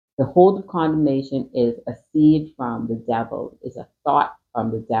The hold of condemnation is a seed from the devil, is a thought from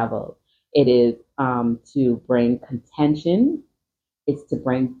the devil. It is to bring contention, it's to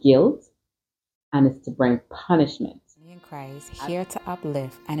bring guilt, and it's to bring punishment. In Christ, here to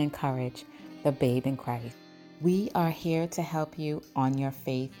uplift and encourage the babe in Christ. We are here to help you on your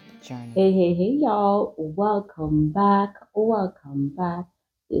faith journey. Hey, y'all. Welcome back. Welcome back.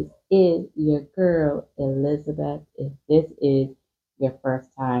 This is your girl, Elizabeth. If this is your first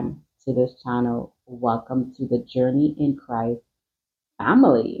time to this channel, welcome to the Journey in Christ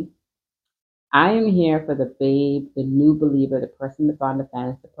family. I am here for the babe, the new believer, the person that's on the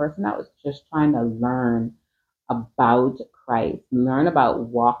fence, the person that was just trying to learn about Christ, learn about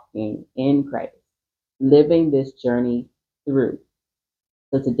walking in Christ, living this journey through.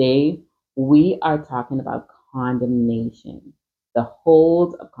 So today we are talking about condemnation, the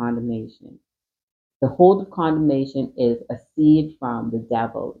hold of condemnation. The hold of condemnation is a seed from the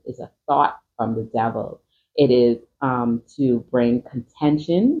devil, is a thought from the devil. It is to bring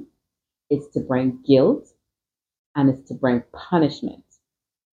contention, it's to bring guilt, and it's to bring punishment.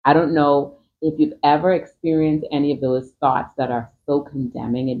 I don't know if you've ever experienced any of those thoughts that are so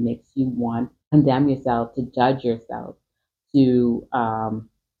condemning, it makes you want to condemn yourself, to judge yourself, to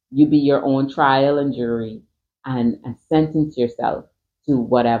you be your own trial and jury and sentence yourself to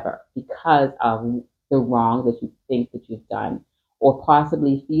whatever because of the wrong that you think that you've done, or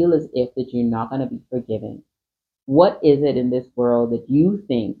possibly feel as if that you're not going to be forgiven. What is it in this world that you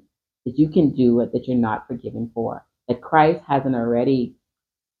think that you can do that you're not forgiven for, that Christ hasn't already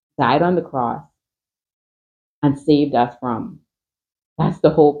died on the cross and saved us from? That's the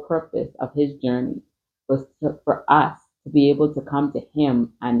whole purpose of his journey, was for us to be able to come to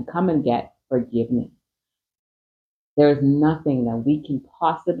him and come and get forgiveness. There is nothing that we can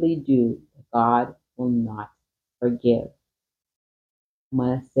possibly do that God will not forgive. I'm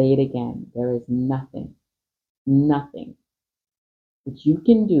going to say it again. There is nothing that you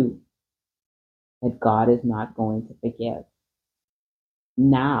can do that God is not going to forgive.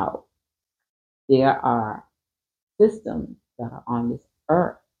 Now, there are systems that are on this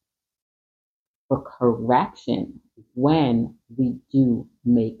earth for correction when we do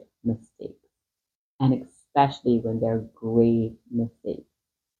make mistakes, and especially when they're grave mistakes.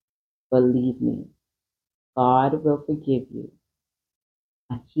 Believe me, God will forgive you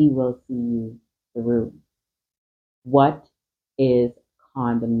and he will see you through. What is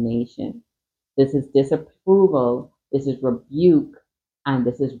condemnation? This is disapproval, this is rebuke, and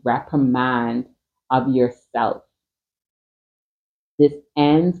this is reprimand of yourself. This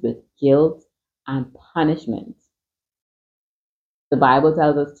ends with guilt and punishment. The Bible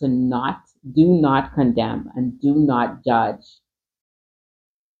tells us to do not condemn and do not judge.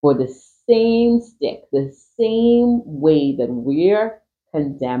 For the same stick, the same way that we're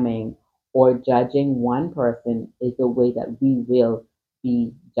condemning or judging one person is the way that we will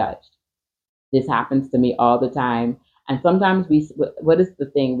be judged. This happens to me all the time. And sometimes what is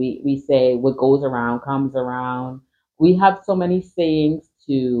the thing? We say, what goes around comes around. We have so many sayings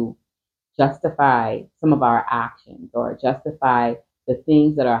to justify some of our actions or justify the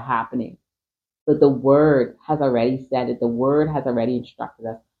things that are happening. But the word has already said it. The word has already instructed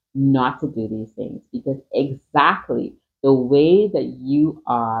us not to do these things, because exactly the way that you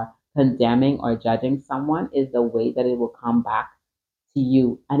are condemning or judging someone is the way that it will come back to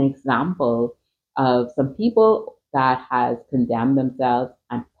you. An example of some people that has condemned themselves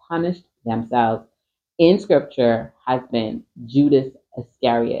and punished themselves in scripture has been Judas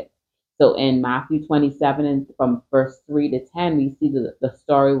Iscariot. So in Matthew 27 and from verse 3 to 10, we see the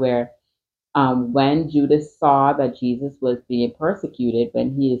story where when Judas saw that Jesus was being persecuted,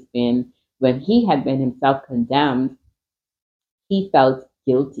 when he had been himself condemned, he felt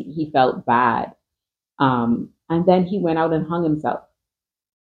guilty. He felt bad. And then he went out and hung himself.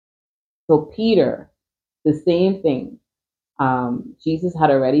 So Peter, the same thing. Jesus had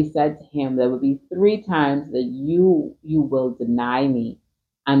already said to him, there will be 3 times that you will deny me.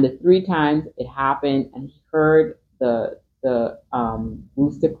 And the 3 times it happened, and he heard the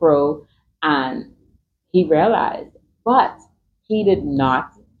rooster crow, and he realized, but he did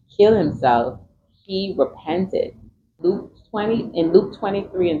not kill himself. He repented. In Luke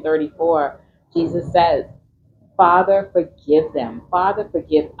 23 and 34, Jesus says, Father, forgive them. Father,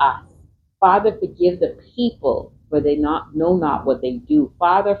 forgive us. Father, forgive the people, for they know not what they do.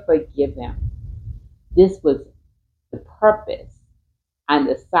 Father, forgive them. This was the purpose and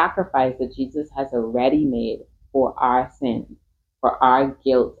the sacrifice that Jesus has already made for our sins, for our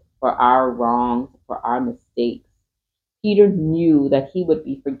guilt, for our wrongs, for our mistakes. Peter knew that he would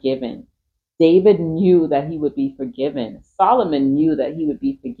be forgiven David knew that he would be forgiven. Solomon knew that he would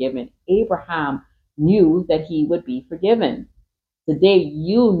be forgiven. Abraham knew that he would be forgiven. Today,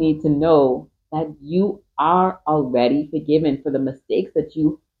 you need to know that you are already forgiven for the mistakes that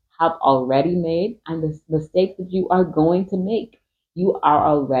you have already made and the mistakes that you are going to make. You are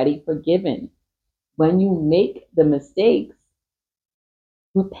already forgiven. When you make the mistakes,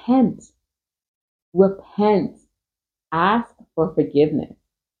 repent. Repent. Ask for forgiveness.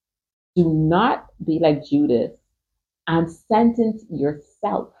 Do not be like Judas and sentence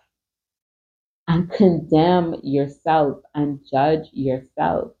yourself and condemn yourself and judge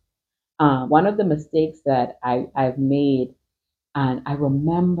yourself. One of the mistakes that I've made, and I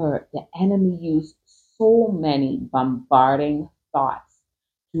remember the enemy used so many bombarding thoughts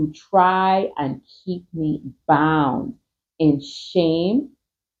to try and keep me bound in shame,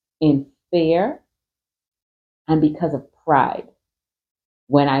 in fear, and because of pride.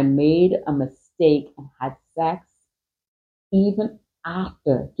 When I made a mistake and had sex, even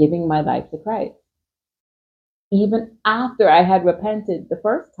after giving my life to Christ, even after I had repented the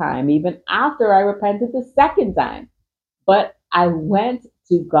first time, even after I repented the second time. But I went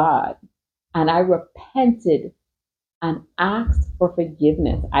to God and I repented and asked for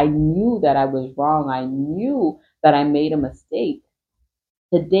forgiveness. I knew that I was wrong. I knew that I made a mistake.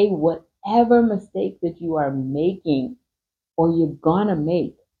 Today, whatever mistake that you are making or you're gonna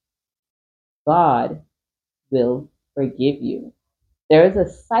make, God will forgive you. There is a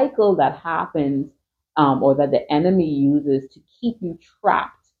cycle that happens or that the enemy uses to keep you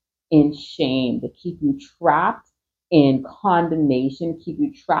trapped in shame, to keep you trapped in condemnation, keep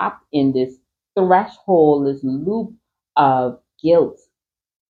you trapped in this threshold, this loop of guilt,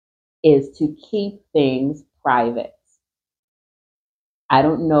 is to keep things private. I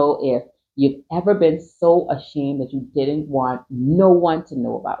don't know if you've ever been so ashamed that you didn't want no one to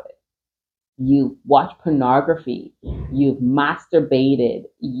know about it. You've watched pornography, you've masturbated,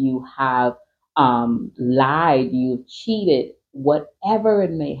 you have lied, you've cheated, whatever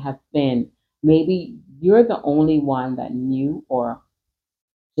it may have been. Maybe you're the only one that knew, or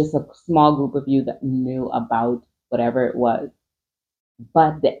just a small group of you that knew about whatever it was.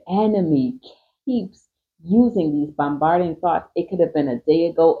 But the enemy keeps using these bombarding thoughts. It could have been a day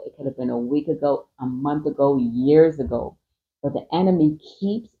ago, it could have been a week ago, a month ago, years ago. But the enemy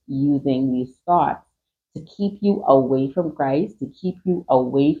keeps using these thoughts to keep you away from Christ, to keep you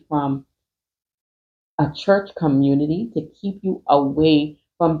away from a church community, to keep you away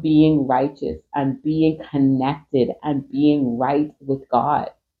from being righteous and being connected and being right with God.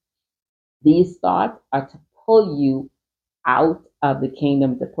 These thoughts are to pull you out of the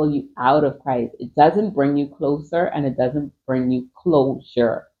kingdom, to pull you out of Christ. It doesn't bring you closer and it doesn't bring you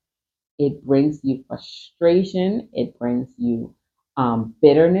closure. It brings you frustration. It brings you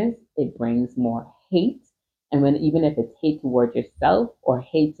bitterness. It brings more hate. And when even if it's hate toward yourself or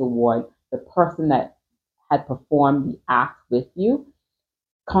hate toward the person that had performed the act with you,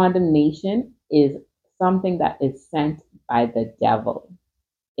 condemnation is something that is sent by the devil.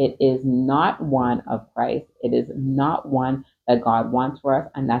 It is not one of Christ. It is not one that God wants for us.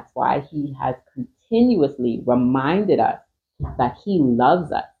 And that's why he has continuously reminded us that he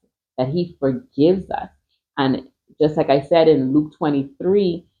loves us, that he forgives us. And just like I said in Luke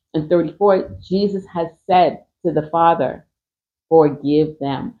 23 and 34, Jesus has said to the Father, forgive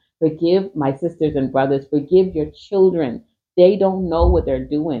them. Forgive my sisters and brothers. Forgive your children. They don't know what they're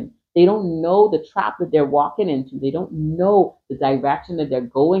doing. They don't know the trap that they're walking into. They don't know the direction that they're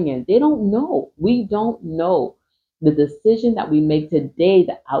going in. They don't know. We don't know the decision that we make today,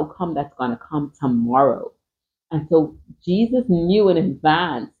 the outcome that's going to come tomorrow. And so Jesus knew in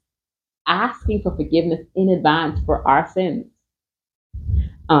advance, asking for forgiveness in advance for our sins.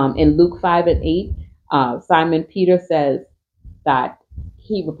 In Luke 5 and 8, Simon Peter says that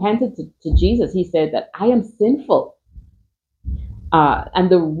he repented to Jesus. He said that I am sinful. And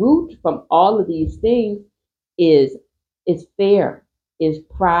the root from all of these things is fear, is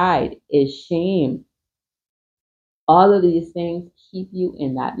pride, is shame. All of these things keep you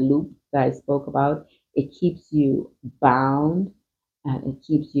in that loop that I spoke about. It keeps you bound and it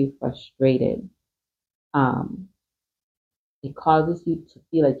keeps you frustrated. Um, it causes you to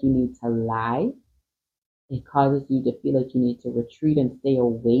feel like you need to lie. It causes you to feel like you need to retreat and stay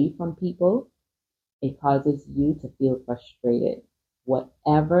away from people. It causes you to feel frustrated.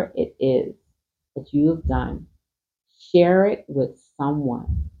 Whatever it is that you have done, share it with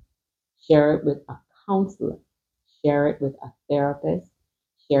someone. Share it with a counselor. Share it with a therapist.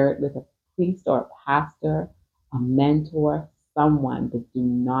 Share it with a priest or a pastor, a mentor, someone, but do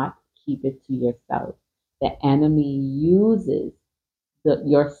not keep it to yourself. The enemy uses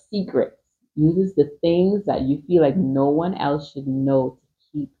your secrets. uses the things that you feel like no one else should know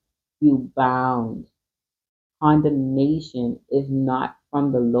to keep you bound. Condemnation is not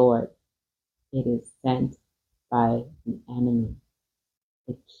from the Lord, it is sent by the enemy.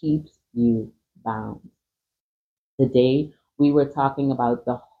 It keeps you bound. Today, we were talking about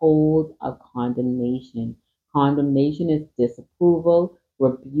the hold of condemnation. Condemnation is disapproval,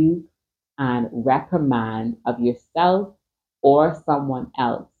 rebuke, and reprimand of yourself or someone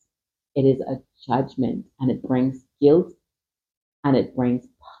else. It is a judgment and it brings guilt and it brings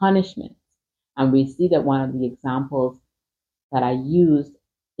punishment. And we see that one of the examples that I used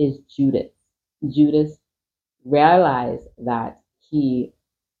is Judas. Judas realized that he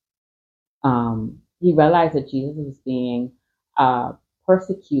realized that Jesus was being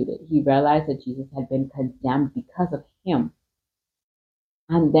persecuted. He realized that Jesus had been condemned because of him.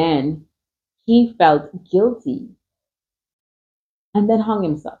 And then he felt guilty and then hung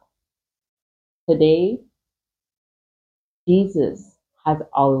himself. Today, Jesus has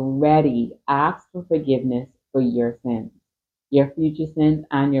already asked for forgiveness for your sins, your future sins,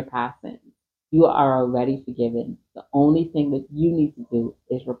 and your past sins. You are already forgiven. The only thing that you need to do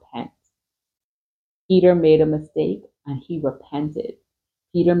is repent. Peter made a mistake and he repented.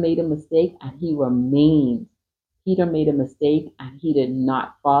 Peter made a mistake and he remained. Peter made a mistake and he did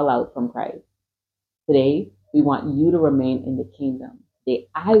not fall out from Christ. Today, we want you to remain in the kingdom. Today,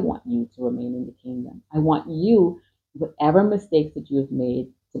 I want you to remain in the kingdom. I want you, whatever mistakes that you have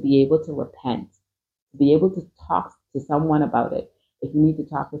made, to be able to repent, to be able to talk to someone about it. If you need to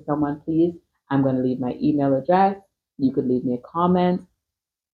talk to someone, please, I'm going to leave my email address. You could leave me a comment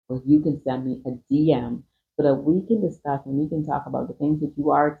or you can send me a DM so that we can discuss and we can talk about the things that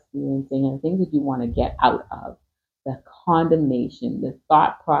you are experiencing and the things that you want to get out of. The condemnation, the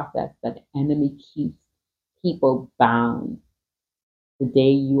thought process that the enemy keeps people bound.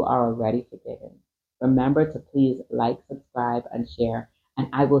 Today you are already forgiven. Remember to please like, subscribe, and share. And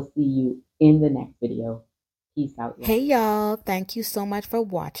I will see you in the next video. Peace out, y'all. Hey y'all, thank you so much for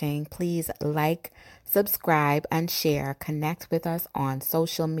watching. Please like, subscribe, and share. Connect with us on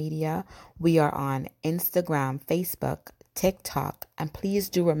social media. We are on Instagram, Facebook, TikTok, and please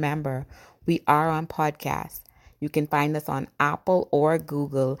do remember we are on podcasts. You can find us on Apple or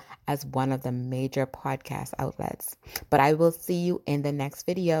Google as one of the major podcast outlets. But I will see you in the next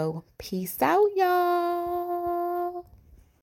video. Peace out, y'all.